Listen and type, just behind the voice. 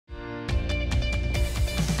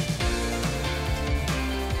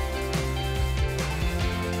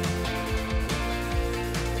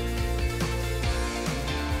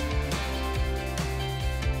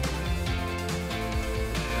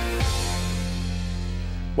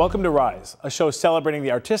Welcome to Rise, a show celebrating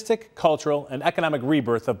the artistic, cultural, and economic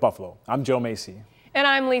rebirth of Buffalo. I'm Joe Macy. And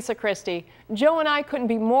I'm Lisa Christie. Joe and I couldn't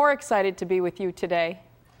be more excited to be with you today.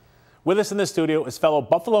 With us in the studio is fellow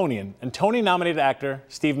Buffalonian and Tony-nominated actor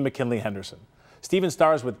Stephen McKinley Henderson. Stephen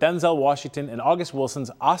stars with Denzel Washington in August Wilson's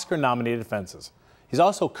Oscar-nominated Fences. He's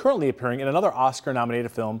also currently appearing in another Oscar-nominated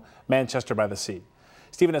film, Manchester by the Sea.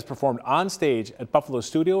 Stephen has performed on stage at Buffalo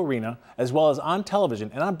Studio Arena, as well as on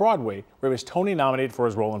television and on Broadway, where he was Tony-nominated for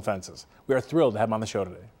his role in Fences. We are thrilled to have him on the show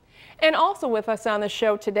today. And also with us on the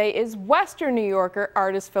show today is Western New Yorker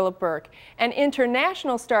artist Philip Burke, an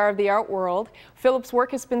international star of the art world. Philip's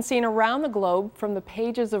work has been seen around the globe, from the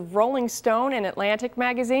pages of Rolling Stone and Atlantic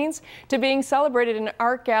magazines to being celebrated in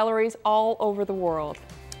art galleries all over the world.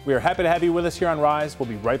 We are happy to have you with us here on Rise. We'll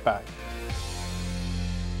be right back.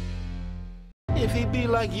 If he be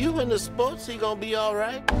like you in the sports, he gonna be all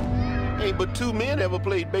right. Ain't but two men ever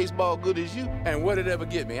played baseball good as you. And what did it ever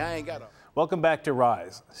get me? I ain't got a... Welcome back to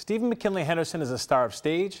Rise. Stephen McKinley Henderson is a star of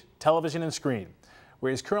stage, television, and screen, where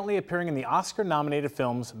he's currently appearing in the Oscar-nominated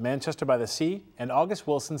films Manchester by the Sea and August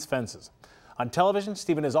Wilson's Fences. On television,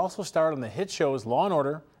 Stephen has also starred on the hit shows Law &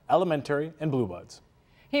 Order, Elementary, and Blue Bloods.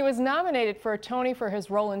 He was nominated for a Tony for his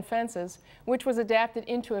role in Fences, which was adapted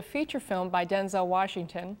into a feature film by Denzel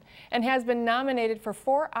Washington, and has been nominated for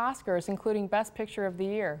 4 Oscars, including Best Picture of the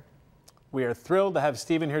Year. We are thrilled to have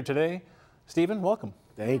Stephen here today. Stephen, welcome.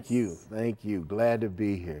 Thank you. Glad to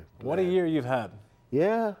be here. What a year you've had.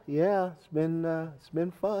 Yeah, it's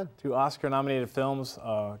been fun. 2 Oscar-nominated films.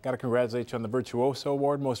 Got to congratulate you on the Virtuoso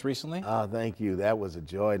Award most recently. Thank you. That was a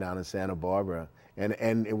joy down in Santa Barbara.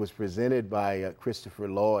 And it was presented by Christopher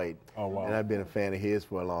Lloyd. Oh, wow. And I've been a fan of his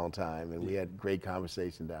for a long time, and we had great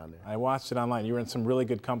conversation down there. I watched it online. You were in some really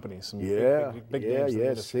good company. Some big names.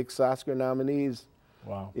 Yeah, 6 Oscar nominees.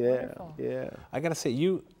 Wow. Yeah, Wonderful. yeah. I got to say,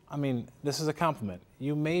 this is a compliment.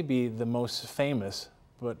 You may be the most famous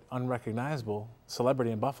but unrecognizable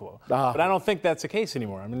celebrity in Buffalo. But I don't think that's the case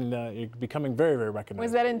anymore. I mean, you're becoming very, very recognizable.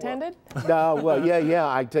 Was that intended? No, well, yeah.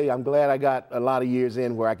 I tell you, I'm glad I got a lot of years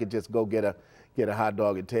in where I could just go get a hot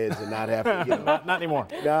dog at Ted's and not have to, not anymore.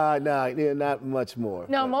 No, not much more.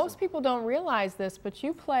 Now, most people don't realize this, but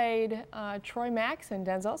you played Troy Maxon,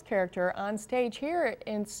 Denzel's character, on stage here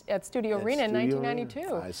at Studio Arena in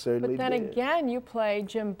 1992. I certainly did. But then did. again, you played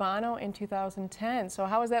Jim Bono in 2010. So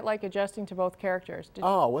how was that like, adjusting to both characters?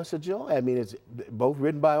 It's a joy. I mean, it's both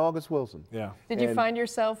written by August Wilson. Yeah. Did you find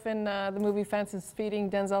yourself in the movie Fences feeding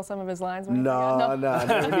Denzel some of his lines? When No, I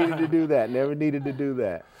never needed to do that. Never needed to do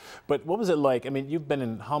that. But what was it like? I mean, you've been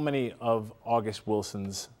in how many of August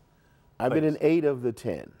Wilson's plays? I've been in 8 of the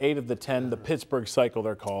 10. 8 of the 10, the Pittsburgh cycle,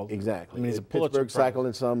 they're called. Exactly. I mean, it's a Pittsburgh cycle,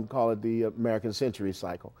 and some call it the American Century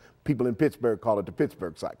cycle. People in Pittsburgh call it the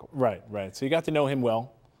Pittsburgh cycle. Right. So you got to know him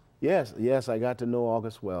well. Yes, I got to know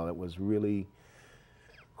August well. It was really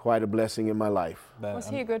quite a blessing in my life. Was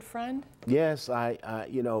he a good friend? Yes,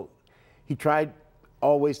 he tried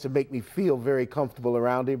always to make me feel very comfortable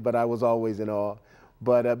around him, but I was always in awe.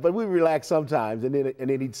 But we relaxed sometimes, and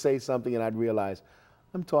then he'd say something, and I'd realize,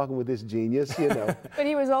 I'm talking with this genius, But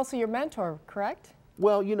he was also your mentor, correct?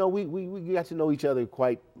 Well, we got to know each other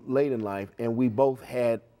quite late in life, and we both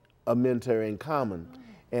had a mentor in common.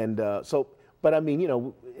 And but I mean,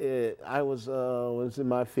 I was in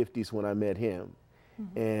my 50s when I met him,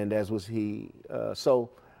 and as was he.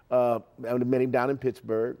 I met him down in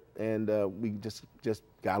Pittsburgh, and we just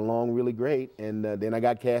got along really great. And then I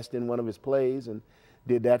got cast in one of his plays and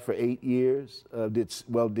did that for 8 years. Did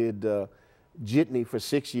Jitney for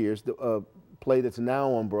 6 years, the play that's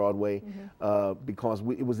now on Broadway, because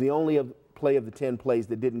it was the only play of the 10 plays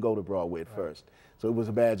that didn't go to Broadway at first. So it was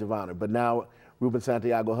a badge of honor. But now Ruben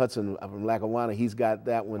Santiago Hudson from Lackawanna, he's got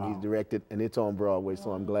that one. He's directed, and it's on Broadway. So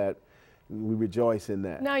I'm glad. We rejoice in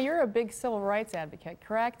that. Now, you're a big civil rights advocate,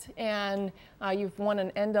 correct? And you've won an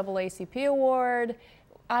NAACP award.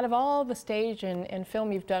 Out of all the stage and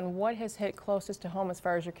film you've done, what has hit closest to home as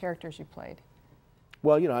far as your characters you played?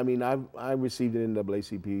 Well, I received an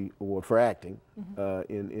NAACP award for acting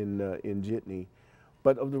in Jitney.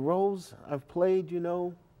 But of the roles I've played,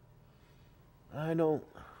 I don't.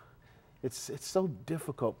 It's so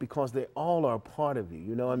difficult because they all are a part of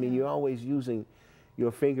you. I mean, you're always using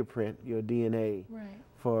your fingerprint, your DNA,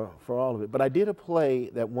 for all of it. But I did a play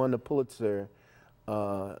that won the Pulitzer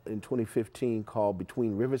in 2015 called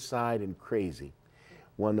Between Riverside and Crazy.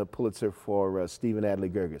 Won the Pulitzer for Stephen Adly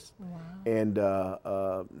Guirgis.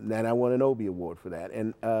 Wow. And I won an Obie Award for that.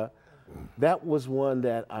 And that was one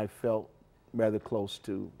that I felt rather close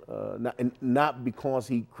to, not because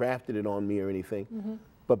he crafted it on me or anything,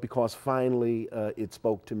 but because finally it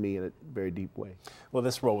spoke to me in a very deep way. Well,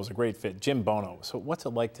 this role was a great fit. Jim Bono. So what's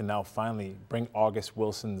it like to now finally bring August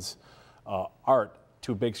Wilson's art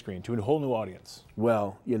to a big screen, to a whole new audience?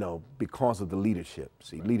 Well, you know, because of the leadership.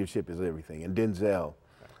 See, leadership is everything. And Denzel,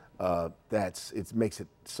 it makes it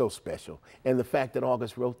so special. And the fact that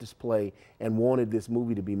August wrote this play and wanted this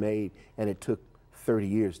movie to be made, and it took 30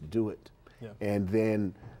 years to do it. Yeah. And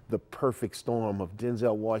then the perfect storm of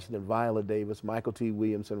Denzel Washington, Viola Davis, Michael T.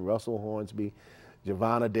 Williamson, Russell Hornsby,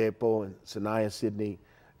 Giovanna Depo, and Sanaya Sidney,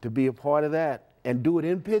 to be a part of that and do it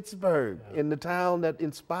in Pittsburgh, in the town that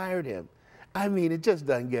inspired him. I mean, it just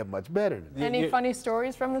doesn't get much better than that. Any funny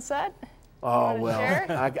stories from the set? Oh, well,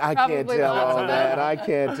 I can't tell all that. I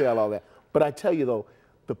can't tell all that. But I tell you, though,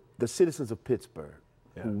 the citizens of Pittsburgh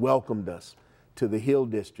who welcomed us to the Hill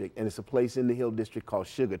District, and it's a place in the Hill District called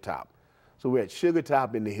Sugar Top. So we're at Sugar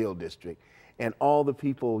Top in the Hill District, and all the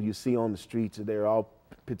people you see on the streets, they're all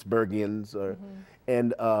Pittsburghians.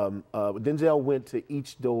 And Denzel went to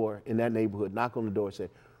each door in that neighborhood, knocked on the door, and said,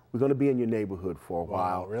 "We're going to be in your neighborhood for a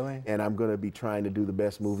while, really? And I'm going to be trying to do the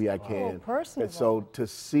best movie I can." Personal. And so to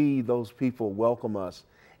see those people welcome us,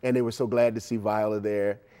 and they were so glad to see Viola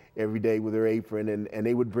there every day with her apron, and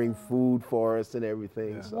they would bring food for us and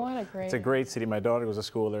everything. Yeah. So. What a great. It's a great city. My daughter goes to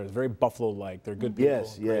school there. It's very Buffalo-like. They're good people.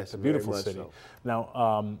 Yes, Great. yes. It's a beautiful very much city. so.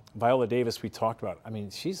 Now, Viola Davis, we talked about. I mean,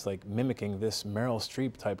 she's like mimicking this Meryl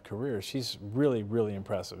Streep type career. She's really, really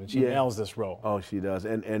impressive, and she nails this role. Oh, she does.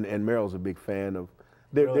 And Meryl's a big fan of.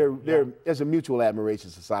 There's a mutual admiration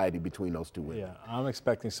society between those two women. Yeah, I'm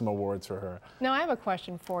expecting some awards for her. Now, I have a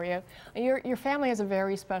question for you. Your family has a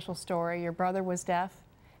very special story. Your brother was deaf.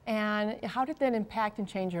 And how did that impact and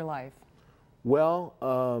change your life? Well,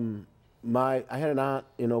 I had an aunt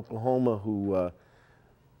in Oklahoma who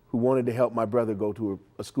wanted to help my brother go to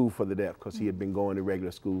a school for the deaf because he had been going to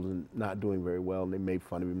regular schools and not doing very well, and they made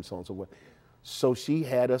fun of him and so on and so forth. So she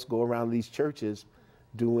had us go around these churches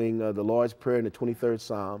doing the Lord's Prayer and the 23rd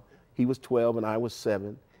Psalm. He was 12 and I was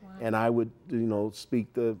 7, and I would,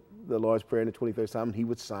 speak the Lord's Prayer and the 23rd Psalm, and he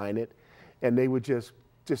would sign it, and they would just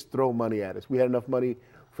throw money at us. We had enough money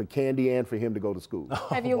for candy and for him to go to school.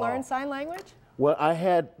 Have you learned sign language? Well, I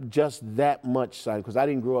had just that much sign because I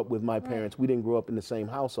didn't grow up with my parents. We didn't grow up in the same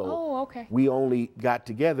household. Oh, okay. We only got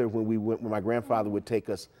together when my grandfather would take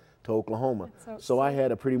us to Oklahoma. So I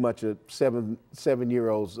had pretty much a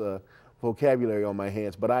seven-year-old's vocabulary on my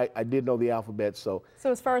hands, but I did know the alphabet. So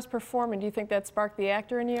as far as performing, do you think that sparked the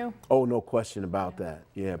actor in you? Oh, no question about that.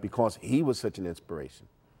 Yeah, because he was such an inspiration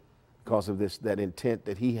because of that intent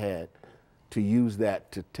that he had to use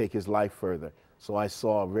that to take his life further. So I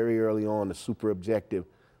saw very early on the super objective,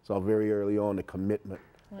 saw very early on the commitment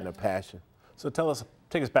and a passion. So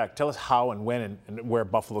take us back. Tell us how and when and where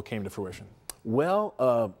Buffalo came to fruition.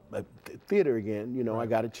 Well, theater again. I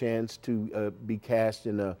got a chance to be cast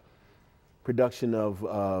in a production of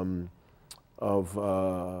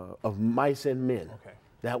Mice and Men. Okay.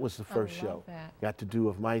 That was the first show. That. Got to do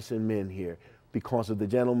Of Mice and Men here because of the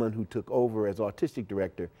gentleman who took over as artistic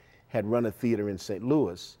director had run a theater in St.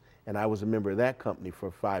 Louis, and I was a member of that company for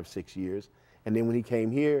 5-6 years. And then when he came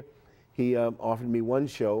here, he offered me one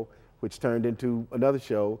show, which turned into another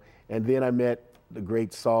show, and then I met the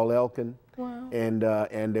great Saul Elkin. Wow. And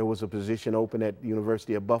there was a position open at the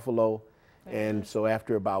University of Buffalo. And so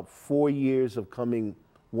after about 4 years of coming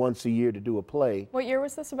once a year to do a play. What year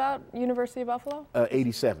was this about, University of Buffalo?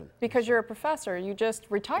 87. Because you're a professor. You just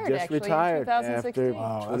retired, Just actually, retired in 2016.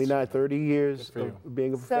 after 29, 30 years of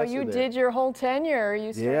being a professor. So you there. did your whole tenure.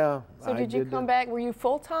 Yeah. So did you come back? Were you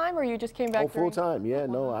full-time or you just came back? Oh, full-time, yeah.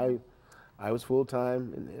 No, I was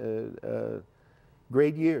full-time.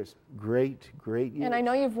 Great years, great years. And I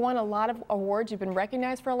know you've won a lot of awards. You've been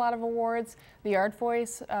recognized for a lot of awards. The Art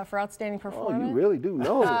Voice for Outstanding Performance. Oh, you really do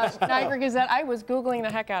know. Niagara Gazette. I was Googling the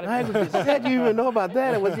heck out of it. Niagara Gazette, you even know about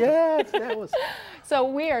that? It was, yes, that was. So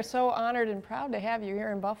we are so honored and proud to have you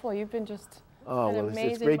here in Buffalo. You've been just an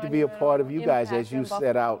amazing, it's great to be a part of you guys as you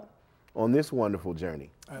set out on this wonderful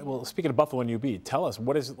journey. Well, speaking of Buffalo and UB, tell us,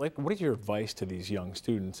 what is your advice to these young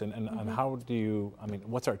students, and how do you,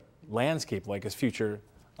 what's our landscape like as future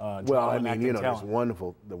well, there's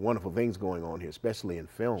wonderful things going on here, especially in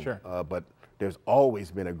film. Sure. But there's always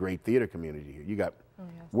been a great theater community here. You got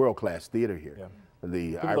world-class theater here. Yeah.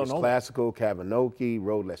 The Irish Classical, Kavinoky,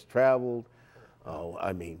 Road Less Traveled,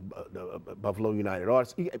 Buffalo United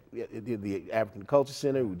Arts, the African Culture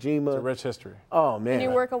Center, Ujima. It's a rich history. Oh, man. And you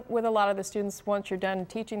work with a lot of the students once you're done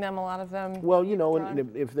teaching them, a lot of them? Well,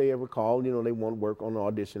 and if they ever call, they want to work on an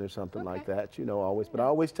audition or something like that, always. But I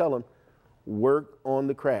always tell them, work on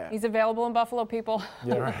the craft. He's available in Buffalo, people.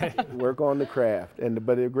 Yeah, right. Work on the craft.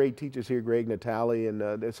 But they're great teachers here, Greg Natali,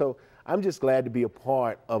 and so I'm just glad to be a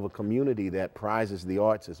part of a community that prizes the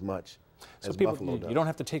arts as much as Buffalo does. You don't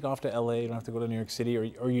have to take off to LA, you don't have to go to New York City,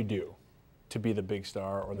 or you do, to be the big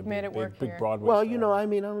star or the big Broadway well, star. you know, I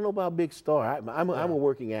mean, I don't know about big star. I'm a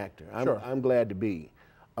working actor. I'm glad to be.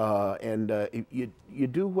 You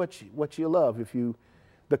do what you love.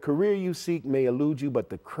 The career you seek may elude you, but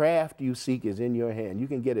the craft you seek is in your hand. You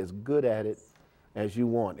can get as good at it as you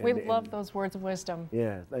want. We love those words of wisdom.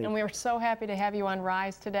 Yeah, thank you. And we are so happy to have you on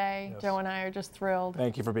Rise today. Yes. Joe and I are just thrilled.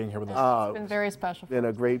 Thank you for being here with us. It's been very special. It's been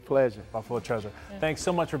a great pleasure. Buffalo Treasure. Yeah. Thanks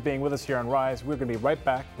so much for being with us here on Rise. We're going to be right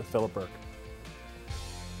back with Philip Burke.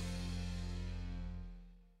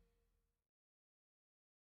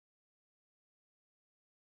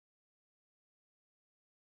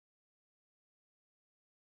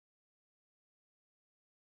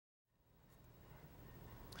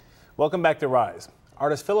 Welcome back to Rise.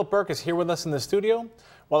 Artist Philip Burke is here with us in the studio.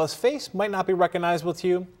 While his face might not be recognizable to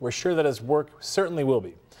you, we're sure that his work certainly will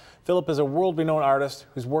be. Philip is a world-renowned artist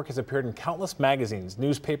whose work has appeared in countless magazines,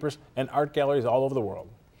 newspapers, and art galleries all over the world.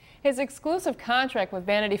 His exclusive contract with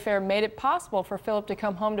Vanity Fair made it possible for Philip to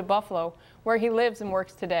come home to Buffalo, where he lives and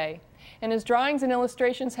works today. And his drawings and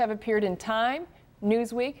illustrations have appeared in Time,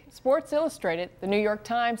 Newsweek, Sports Illustrated, the New York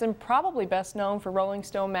Times, and probably best known for Rolling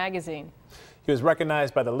Stone magazine. He was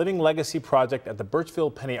recognized by the Living Legacy Project at the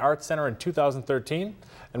Birchfield Penny Arts Center in 2013,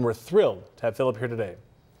 and we're thrilled to have Philip here today.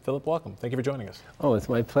 Philip, welcome. Thank you for joining us. Oh, it's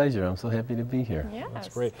my pleasure. I'm so happy to be here. Yes. That's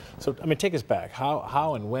great. So, I mean, take us back.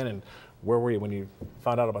 How and when and where were you when you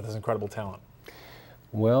found out about this incredible talent?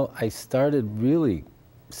 Well, I started really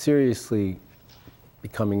seriously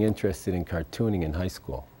becoming interested in cartooning in high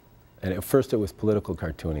school. And at first it was political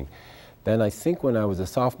cartooning. Then I think when I was a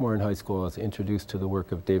sophomore in high school, I was introduced to the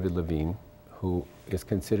work of David Levine, who is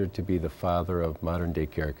considered to be the father of modern-day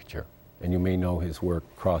caricature. And you may know his work,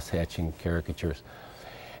 cross-hatching caricatures.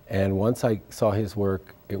 And once I saw his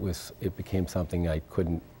work, it became something I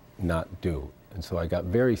couldn't not do. And so I got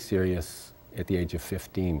very serious at the age of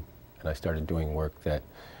 15, and I started doing work that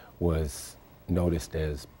was noticed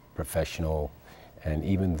as professional. And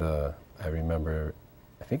even I remember,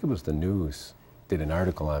 I think it was the News, did an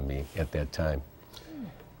article on me at that time.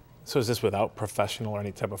 So is this without professional or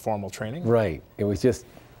any type of formal training? Right. It was just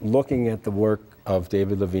looking at the work of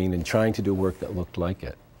David Levine and trying to do work that looked like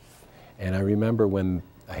it. And I remember when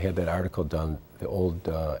I had that article done, the old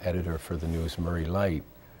editor for the News, Murray Light,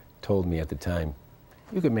 told me at the time,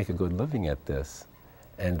 you could make a good living at this.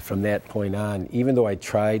 And from that point on, even though I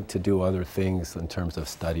tried to do other things in terms of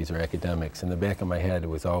studies or academics, in the back of my head it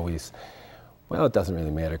was always, well, it doesn't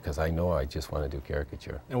really matter because I know I just want to do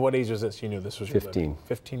caricature. And what age was this? You knew this was your 15.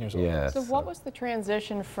 15 years old. Yeah. So what was the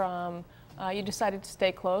transition from, you decided to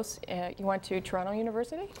stay close, you went to Toronto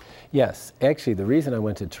University? Yes. Actually, the reason I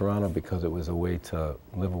went to Toronto because it was a way to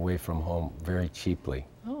live away from home very cheaply.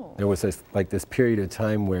 Oh. There was this period of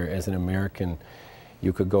time where, as an American,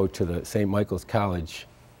 you could go to the St. Michael's College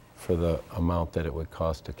for the amount that it would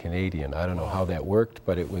cost a Canadian. I don't know how that worked,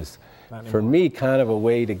 but it was, for me, kind of a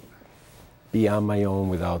way to be on my own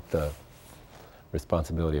without the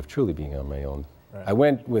responsibility of truly being on my own. Right. I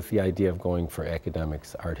went with the idea of going for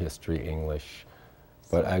academics, art history, English,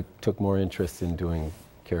 but I took more interest in doing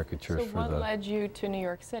caricatures. So what led you to New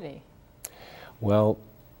York City? Well,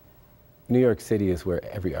 New York City is where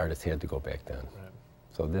every artist had to go back then. Right.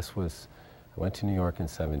 So I went to New York in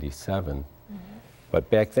 '77, but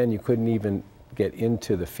back then you couldn't even get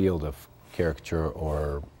into the field of caricature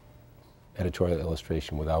or editorial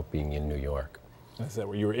illustration without being in New York. Is that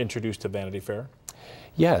where you were introduced to Vanity Fair?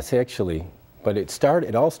 Yes, actually. But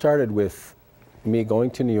it all started with me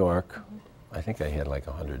going to New York. I think I had like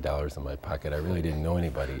 $100 in my pocket. I really didn't know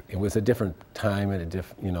anybody. It was a different time and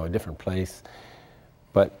a different place.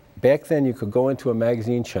 But back then you could go into a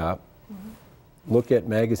magazine shop, look at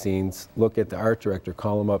magazines, look at the art director,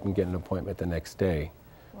 call him up and get an appointment the next day.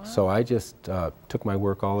 Wow. So I just took my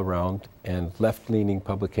work all around, and left-leaning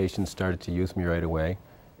publications started to use me right away.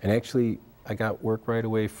 And actually, I got work right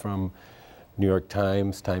away from New York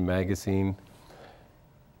Times, Time Magazine,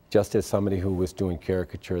 just as somebody who was doing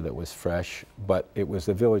caricature that was fresh, but it was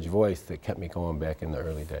the Village Voice that kept me going back in the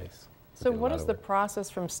early days. So what is the process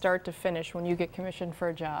from start to finish when you get commissioned for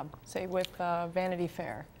a job, say with Vanity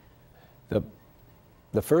Fair?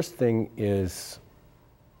 The first thing is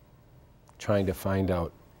trying to find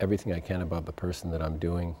out everything I can about the person that I'm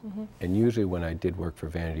doing. And usually when I did work for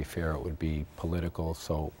Vanity Fair, it would be political.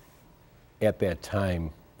 So at that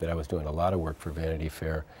time that I was doing a lot of work for Vanity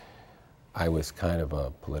Fair, I was kind of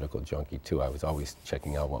a political junkie too. I was always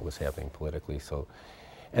checking out what was happening politically. So,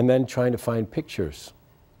 and then trying to find pictures.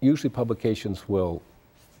 Usually publications will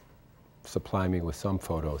supply me with some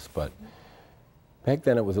photos, but back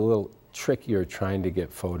then it was a little trickier trying to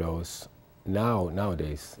get photos.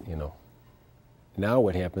 Nowadays, you know, now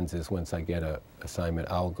what happens is once I get an assignment,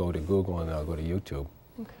 I'll go to Google and I'll go to YouTube,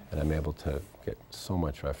 and I'm able to get so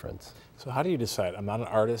much reference. So how do you decide? I'm not an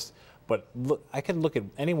artist, but look, I can look at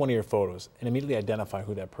any one of your photos and immediately identify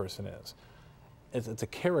who that person is. It's a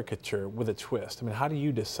caricature with a twist. I mean, how do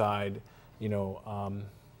you decide, you know,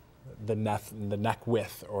 the neck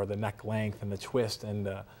width or the neck length and the twist and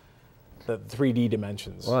the 3D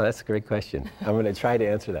dimensions? Well, that's a great question. I'm going to try to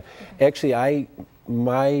answer that. Actually,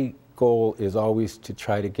 my goal is always to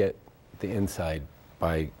try to get the inside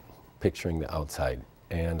by picturing the outside.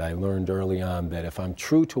 And I learned early on that if I'm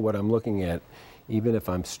true to what I'm looking at, even if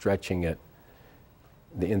I'm stretching it,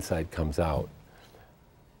 the inside comes out.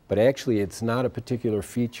 But actually, it's not a particular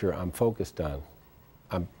feature I'm focused on.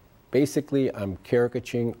 I'm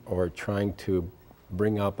caricaturing or trying to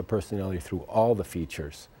bring out the personality through all the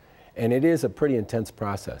features. And it is a pretty intense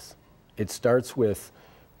process. It starts with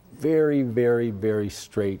very, very, very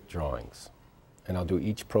straight drawings. And I'll do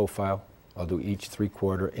each profile, I'll do each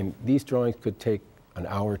 3/4, and these drawings could take an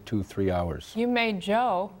hour, 2, 3 hours. You made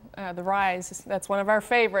Joe, The Rise. That's one of our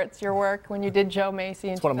favorites, your work, when you did Joe Macy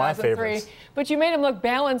in 2003. It's one of my favorites. But you made him look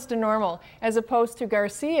balanced and normal, as opposed to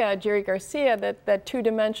Garcia, Jerry Garcia, that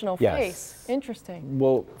two-dimensional face. Interesting.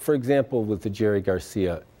 Well, for example, with the Jerry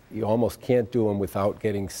Garcia, you almost can't do them without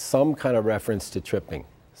getting some kind of reference to tripping.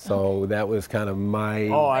 So that was kind of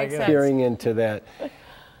my peering into that.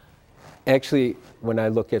 Actually, when I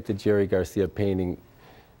look at the Jerry Garcia painting,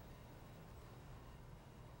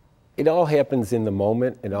 it all happens in the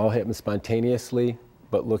moment, it all happens spontaneously,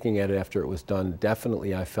 but looking at it after it was done,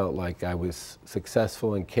 definitely I felt like I was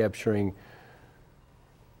successful in capturing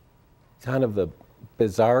kind of the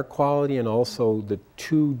bizarre quality and also the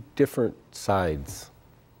two different sides.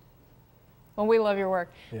 Well, we love your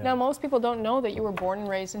work. Yeah. Now, most people don't know that you were born and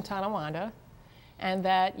raised in Tonawanda, and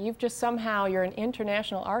that you've just somehow, you're an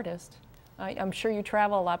international artist. I'm sure you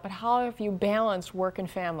travel a lot, but how have you balanced work and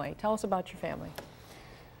family? Tell us about your family.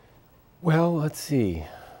 Well, let's see.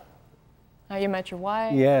 How you met your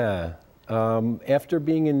wife? Yeah. After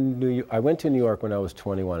being in New York, I went to New York when I was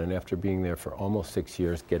 21, and after being there for almost 6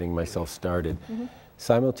 years, getting myself started,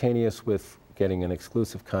 simultaneous with getting an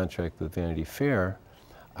exclusive contract with Vanity Fair,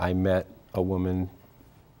 I met a woman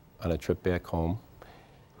on a trip back home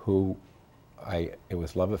who it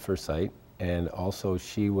was love at first sight, and also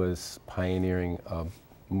she was pioneering a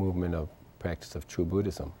movement of practice of true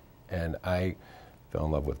Buddhism. And I fell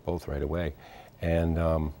in love with both right away. And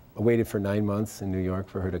I waited for 9 months in New York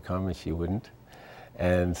for her to come, and she wouldn't.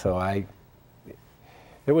 And so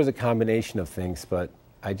there was a combination of things, but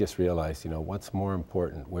I just realized, you know, what's more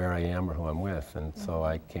important, where I am or who I'm with? And so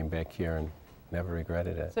I came back here and never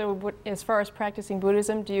regretted it. So as far as practicing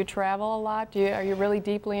Buddhism, do you travel a lot? Are you really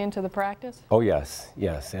deeply into the practice? Oh, yes,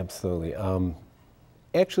 absolutely.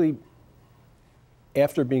 Actually,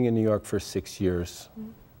 after being in New York for 6 years,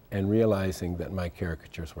 and realizing that my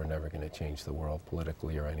caricatures were never going to change the world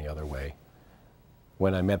politically or any other way,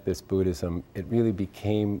 when I met this Buddhism, it really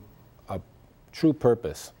became a true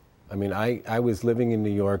purpose. I mean, I was living in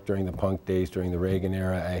New York during the punk days, during the Reagan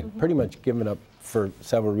era. I had pretty much given up, for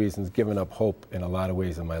several reasons, given up hope in a lot of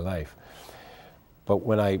ways in my life. But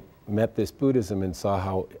when I met this Buddhism and saw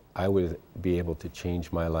how I would be able to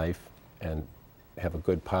change my life and have a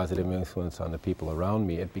good positive influence on the people around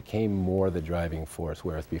me, it became more the driving force,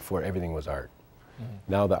 whereas before everything was art.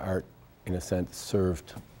 Now the art, in a sense,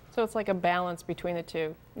 served. So it's like a balance between the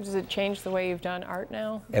two. Does it change the way you've done art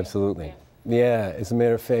now? Absolutely. Yeah, as a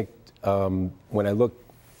matter of fact, when I look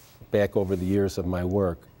back over the years of my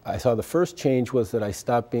work, I saw the first change was that I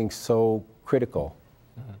stopped being so critical.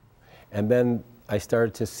 And then I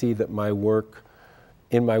started to see that in my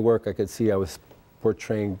work I could see I was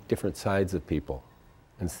portraying different sides of people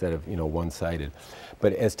instead of, you know, one-sided.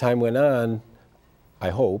 But as time went on, I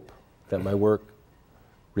hope that my work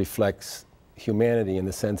reflects humanity in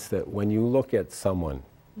the sense that when you look at someone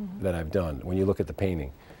that I've done, when you look at the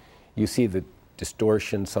painting, you see the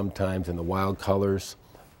distortion sometimes and the wild colors,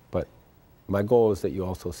 but my goal is that you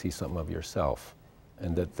also see something of yourself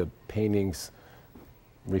and that the paintings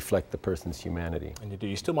reflect the person's humanity. And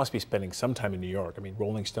you still must be spending some time in New York. I mean,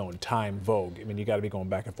 Rolling Stone, Time, Vogue. I mean, you got to be going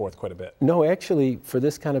back and forth quite a bit. No, actually, for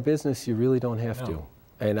this kind of business, you really don't have to.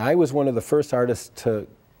 And I was one of the first artists to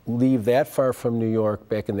leave that far from New York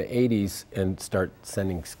back in the 80s and start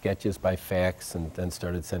sending sketches by fax, and then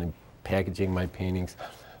started packaging my paintings.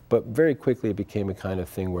 But very quickly it became a kind of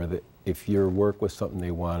thing where if your work was something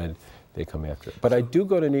they wanted, they come after it. But I do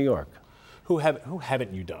go to New York. Who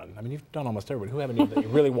haven't you done? I mean, you've done almost everybody. Who haven't you that you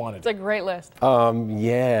really wanted? It's a great list.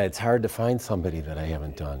 Yeah, it's hard to find somebody that I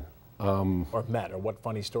haven't done. Or met, or what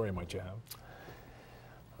funny story might you have?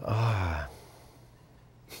 How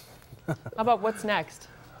about what's next?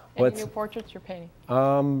 Any new portraits you're painting?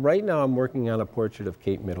 Right now I'm working on a portrait of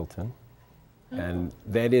Kate Middleton, and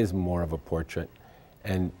that is more of a portrait.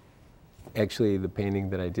 And actually the painting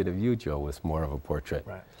that I did of you, Joe, was more of a portrait.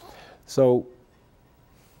 Right. So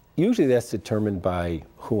usually that's determined by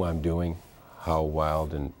who I'm doing, how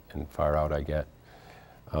wild and far out I get.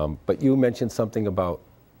 But you mentioned something about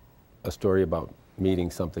a story about meeting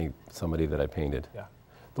somebody that I painted. Yeah.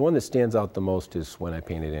 The one that stands out the most is when I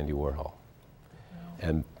painted Andy Warhol.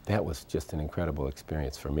 And that was just an incredible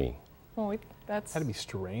experience for me. Oh, that's... It had to be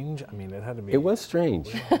strange. I mean, it had to be... It was strange.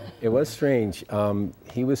 It was strange.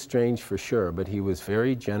 He was strange for sure, but he was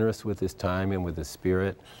very generous with his time and with his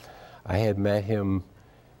spirit. I had met him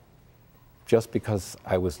just because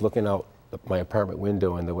I was looking out my apartment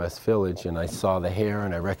window in the West Village and I saw the hair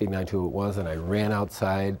and I recognized who it was and I ran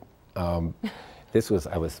outside. I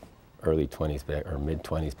was early 20s back, or mid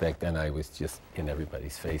 20s back then. I was just in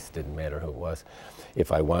everybody's face, didn't matter who it was,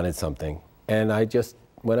 if I wanted something. And I just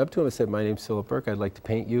went up to him and said, "My name's Philip Burke, I'd like to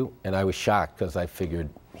paint you." And I was shocked because I figured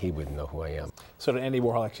he wouldn't know who I am. So did Andy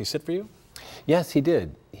Warhol actually sit for you? Yes, he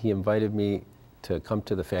did. He invited me to come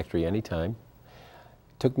to the factory anytime.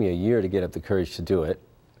 It took me a year to get up the courage to do it,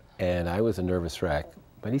 and I was a nervous wreck.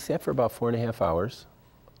 But he sat for about 4.5 hours.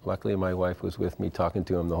 Luckily, my wife was with me talking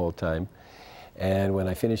to him the whole time. And when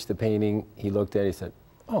I finished the painting, he looked at it and said,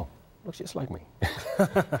 "Oh, looks just like me."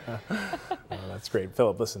 That's great.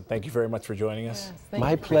 Philip, listen, thank you very much for joining us. Yes,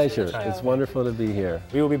 My pleasure. It's wonderful to be here.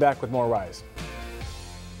 We will be back with more Rise.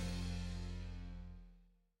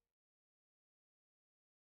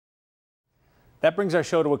 That brings our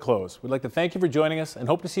show to a close. We'd like to thank you for joining us and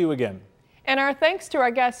hope to see you again. And our thanks to our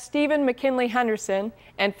guests Stephen McKinley Henderson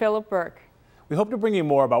and Philip Burke. We hope to bring you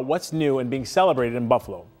more about what's new and being celebrated in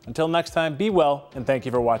Buffalo. Until next time, be well and thank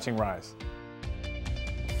you for watching Rise.